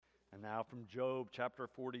And now from Job chapter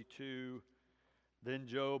 42. Then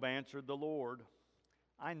Job answered the Lord,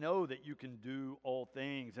 I know that you can do all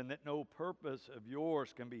things, and that no purpose of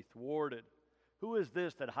yours can be thwarted. Who is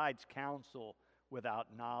this that hides counsel without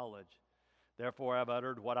knowledge? Therefore I have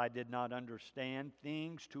uttered what I did not understand,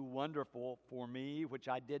 things too wonderful for me, which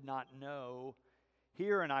I did not know.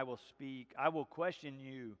 Hear, and I will speak. I will question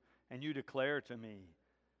you, and you declare to me.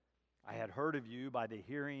 I had heard of you by the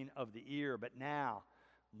hearing of the ear, but now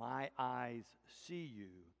my eyes see you.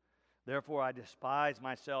 Therefore I despise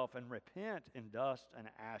myself and repent in dust and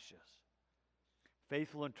ashes.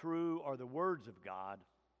 Faithful and true are the words of God.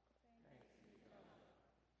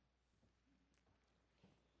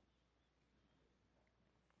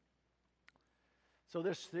 So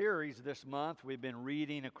this series this month, we've been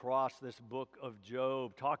reading across this book of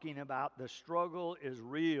Job, talking about the struggle is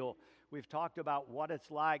real. We've talked about what it's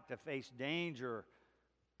like to face danger,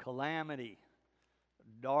 calamity,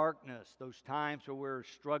 darkness, those times where we're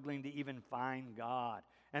struggling to even find God.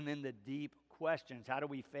 And then the deep questions. How do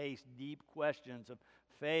we face deep questions of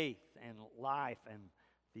faith and life and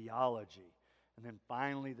theology? And then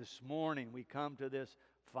finally this morning, we come to this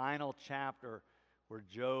final chapter where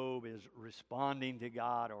Job is responding to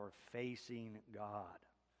God or facing God.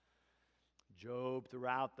 Job,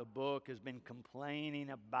 throughout the book, has been complaining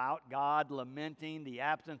about God, lamenting the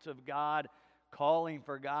absence of God, calling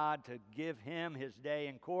for God to give him his day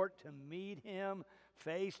in court, to meet him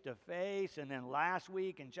face to face. And then last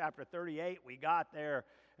week in chapter 38, we got there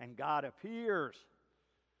and God appears.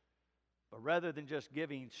 But rather than just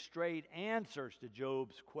giving straight answers to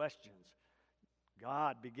Job's questions,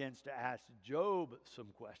 God begins to ask Job some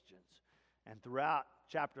questions. And throughout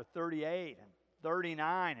chapter 38 and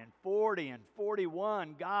 39 and 40 and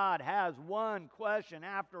 41, God has one question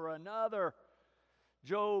after another.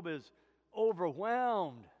 Job is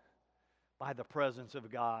overwhelmed by the presence of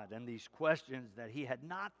God and these questions that he had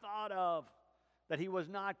not thought of, that he was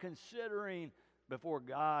not considering before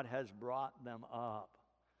God has brought them up.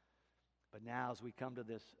 But now as we come to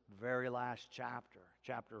this very last chapter,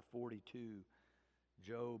 chapter 42,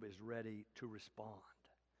 Job is ready to respond.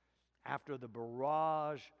 After the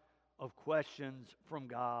barrage of questions from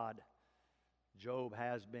God, Job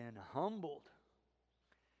has been humbled.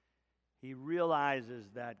 He realizes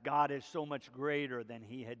that God is so much greater than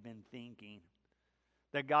he had been thinking,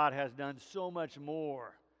 that God has done so much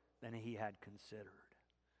more than he had considered.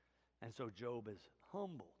 And so Job is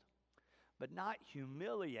humbled, but not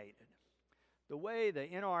humiliated. The way the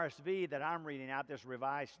NRSV that I'm reading out, this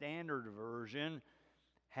Revised Standard Version,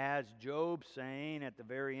 has Job saying at the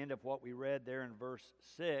very end of what we read there in verse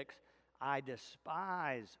 6, I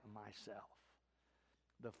despise myself.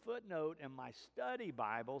 The footnote in my study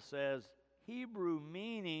Bible says Hebrew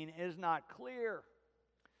meaning is not clear.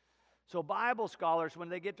 So Bible scholars, when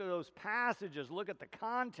they get to those passages, look at the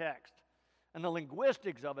context and the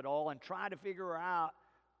linguistics of it all and try to figure out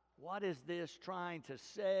what is this trying to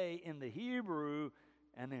say in the Hebrew,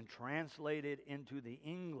 and then translate it into the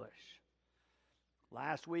English.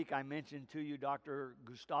 Last week I mentioned to you Dr.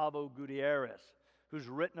 Gustavo Gutierrez, who's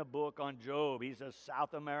written a book on Job. He's a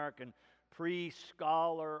South American priest,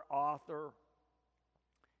 scholar, author.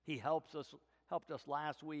 He helped us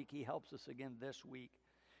last week. He helps us again this week.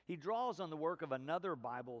 He draws on the work of another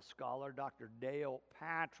Bible scholar, Dr. Dale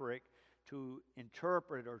Patrick, to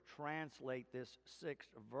interpret or translate this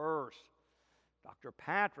 6th verse. Dr.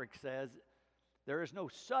 Patrick says there is no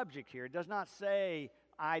subject here. It does not say,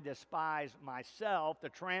 I despise myself. The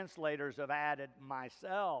translators have added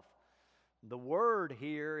myself. The word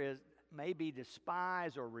here is maybe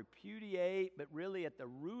despise or repudiate, but really at the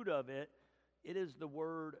root of it, it is the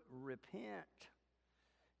word repent.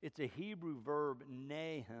 It's a Hebrew verb,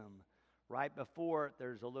 nahum. Right before it,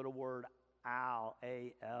 there's a little word al,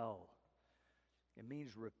 A-L. It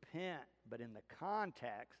means repent, but in the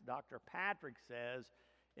context, Dr. Patrick says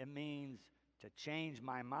it means to change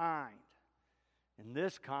my mind. In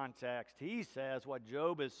this context, he says what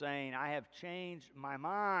Job is saying, I have changed my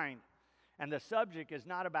mind. And the subject is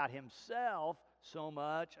not about himself so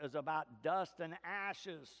much as about dust and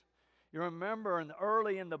ashes. You remember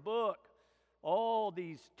early in the book, all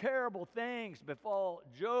these terrible things befall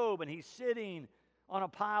Job, and he's sitting on a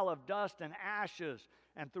pile of dust and ashes.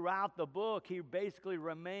 And throughout the book, he basically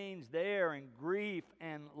remains there in grief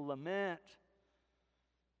and lament.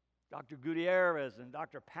 Dr. Gutierrez and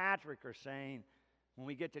Dr. Patrick are saying, when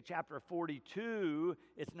we get to chapter 42,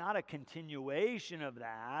 it's not a continuation of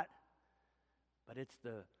that, but it's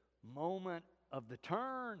the moment of the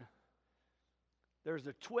turn. There's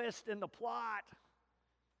a twist in the plot.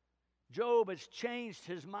 Job has changed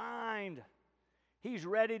his mind. He's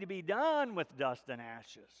ready to be done with dust and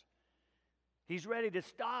ashes. He's ready to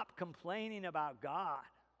stop complaining about God.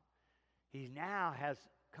 He now has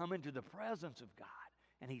come into the presence of God,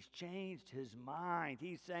 and he's changed his mind.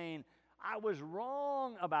 He's saying, I was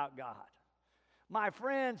wrong about God. My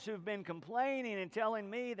friends who've been complaining and telling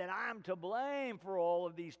me that I'm to blame for all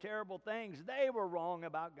of these terrible things, they were wrong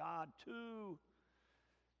about God too.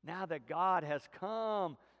 Now that God has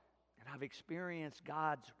come and I've experienced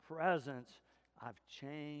God's presence, I've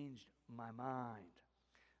changed my mind.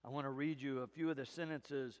 I want to read you a few of the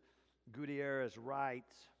sentences Gutierrez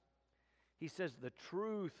writes. He says, the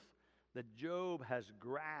truth that Job has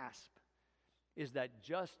grasped is that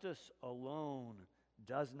justice alone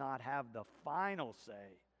does not have the final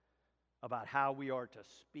say about how we are to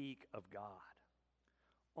speak of God.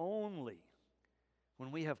 Only when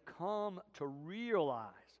we have come to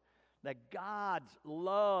realize that God's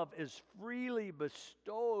love is freely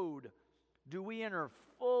bestowed do we enter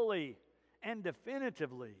fully and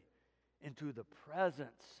definitively into the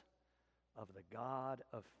presence of the God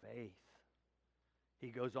of faith. He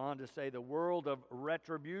goes on to say, the world of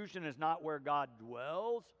retribution is not where God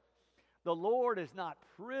dwells. The Lord is not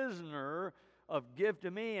prisoner of give to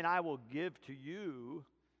me and I will give to you.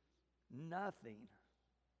 Nothing.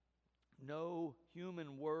 No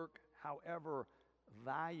human work, however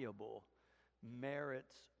valuable,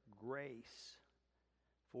 merits grace.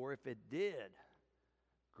 For if it did,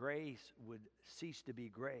 grace would cease to be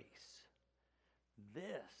grace. This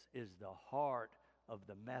is the heart of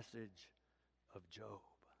the message of Job.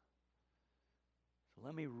 So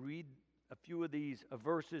let me read a few of these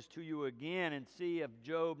verses to you again and see if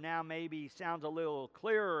Job now maybe sounds a little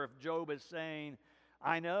clearer. If Job is saying,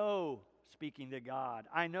 I know, speaking to God,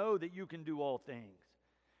 I know that you can do all things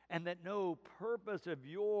and that no purpose of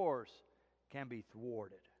yours can be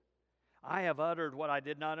thwarted. I have uttered what I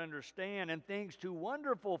did not understand and things too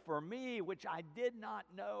wonderful for me which I did not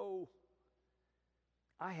know.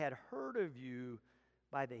 I had heard of you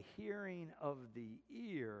by the hearing of the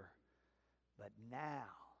ear, but now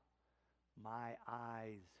my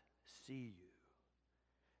eyes see you.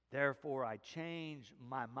 Therefore I change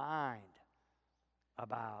my mind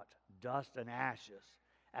about dust and ashes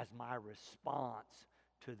as my response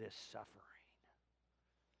to this suffering.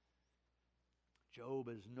 Job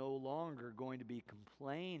is no longer going to be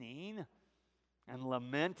complaining and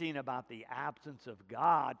lamenting about the absence of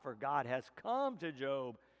God, for God has come to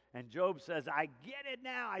Job. And Job says, I get it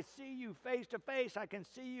now. I see you face to face. I can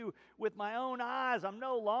see you with my own eyes. I'm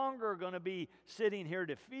no longer going to be sitting here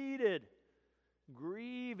defeated,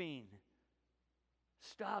 grieving,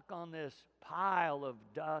 stuck on this pile of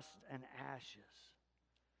dust and ashes.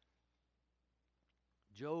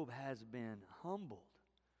 Job has been humbled,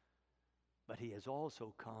 but he has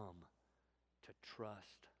also come to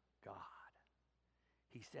trust God.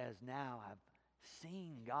 He says, now I've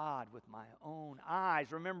seen God with my own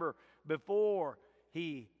eyes. Remember, before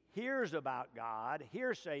he hears about God,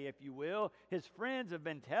 hearsay, if you will, his friends have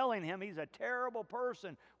been telling him he's a terrible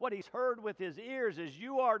person. What he's heard with his ears is,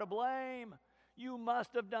 you are to blame. You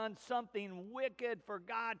must have done something wicked for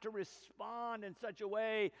God to respond in such a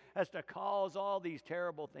way as to cause all these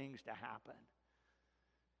terrible things to happen.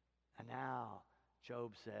 And now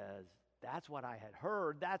Job says, that's what I had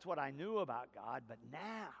heard. That's what I knew about God. But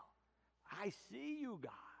now I see you,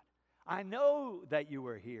 God. I know that you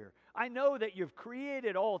are here. I know that you've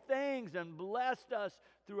created all things and blessed us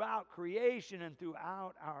throughout creation and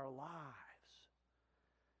throughout our lives.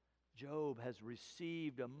 Job has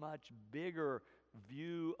received a much bigger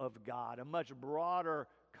view of God, a much broader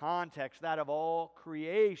context, that of all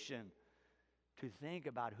creation, to think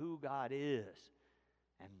about who God is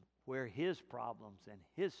and where his problems and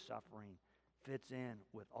his suffering fits in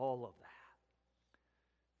with all of that.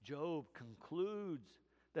 Job concludes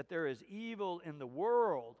that there is evil in the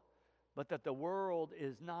world, but that the world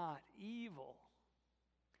is not evil.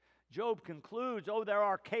 Job concludes, there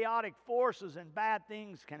are chaotic forces and bad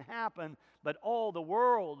things can happen, but all the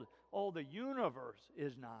world, all the universe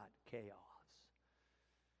is not chaos.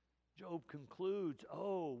 Job concludes,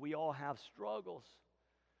 we all have struggles.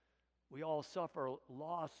 We all suffer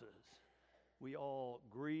losses. We all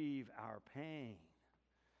grieve our pain.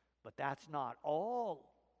 But that's not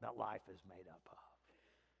all that life is made up of.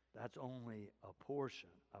 That's only a portion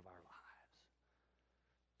of our lives.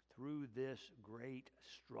 Through this great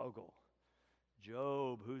struggle,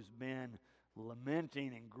 Job, who's been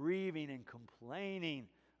lamenting and grieving and complaining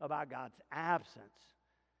about God's absence,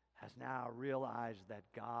 has now realized that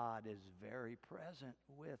God is very present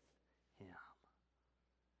with him.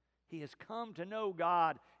 He has come to know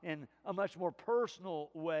God in a much more personal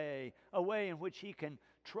way, a way in which he can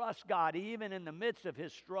trust God even in the midst of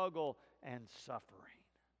his struggle and suffering.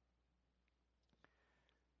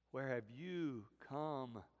 Where have you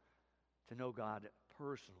come to know God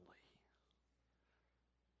personally?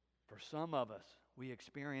 For some of us, we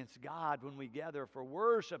experience God when we gather for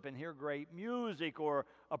worship and hear great music or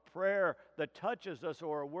a prayer that touches us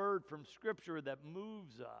or a word from Scripture that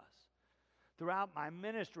moves us. Throughout my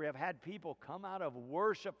ministry, I've had people come out of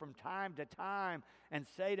worship from time to time and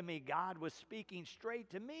say to me, God was speaking straight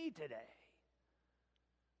to me today.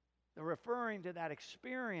 They're referring to that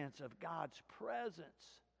experience of God's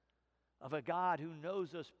presence, of a God who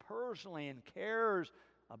knows us personally and cares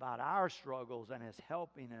about our struggles and is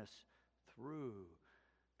helping us through.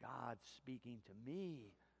 God speaking to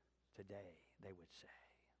me today, they would say.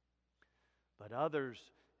 But others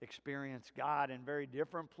experience God in very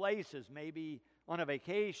different places, maybe on a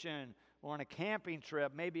vacation or on a camping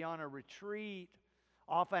trip, maybe on a retreat.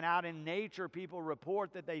 Often out in nature, people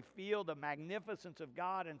report that they feel the magnificence of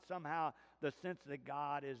God and somehow the sense that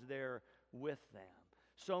God is there with them.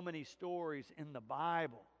 So many stories in the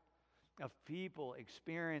Bible of people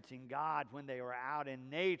experiencing God when they were out in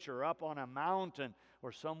nature, up on a mountain,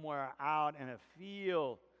 or somewhere out in a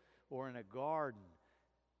field or in a garden,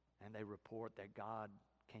 and they report that God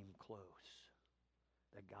came close,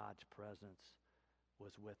 that God's presence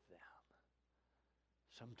was with them.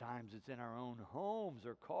 Sometimes it's in our own homes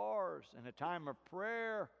or cars in a time of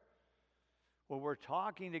prayer where we're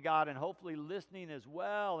talking to God and hopefully listening as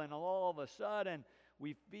well, and all of a sudden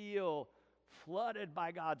we feel flooded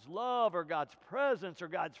by God's love or God's presence or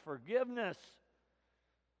God's forgiveness.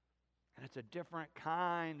 And it's a different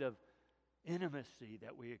kind of intimacy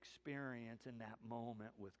that we experience in that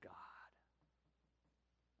moment with God.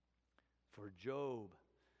 For Job,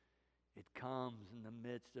 it comes in the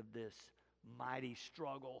midst of this mighty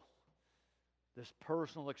struggle, this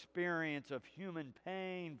personal experience of human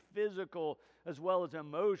pain, physical as well as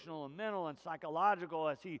emotional and mental and psychological,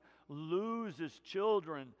 as he loses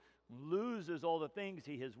children, loses all the things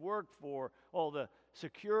he has worked for, all the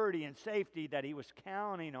security and safety that he was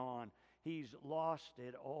counting on. He's lost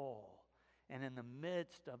it all. And in the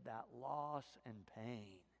midst of that loss and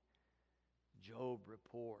pain, Job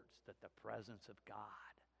reports that the presence of God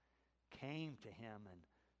came to him and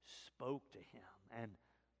spoke to him and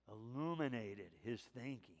illuminated his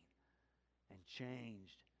thinking and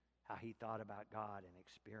changed how he thought about God and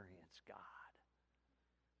experienced God.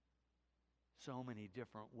 So many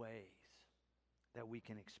different ways that we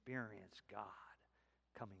can experience God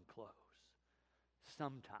coming close.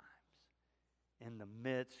 Sometimes in the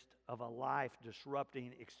midst of a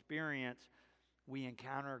life-disrupting experience, we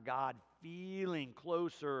encounter God feeling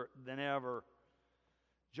closer than ever.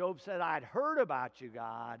 Job said, I'd heard about you,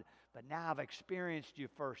 God, but now I've experienced you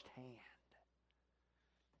firsthand.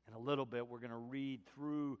 In a little bit, we're going to read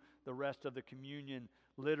through the rest of the communion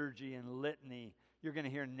liturgy and litany. You're going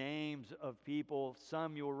to hear names of people.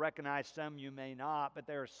 Some you will recognize, some you may not, but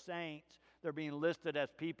they're saints. They're being listed as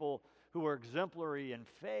people who are exemplary in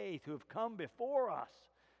faith, who have come before us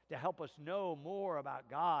to help us know more about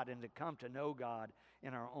God and to come to know God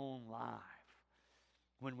in our own life.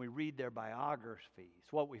 When we read their biographies,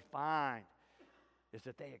 what we find is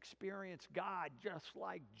that they experienced God just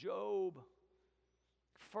like Job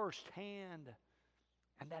firsthand.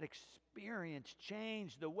 And that experience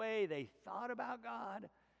changed the way they thought about God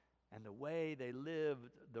and the way they lived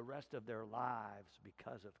the rest of their lives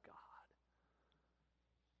because of God.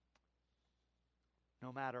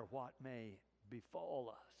 No matter what may befall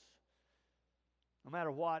us, no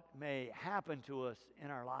matter what may happen to us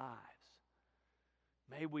in our lives,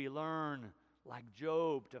 may we learn, like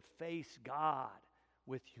Job, to face God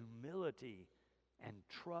with humility and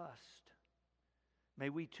trust. May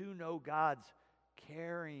we too know God's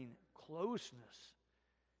caring closeness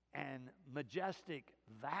and majestic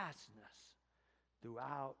vastness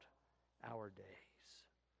throughout our day.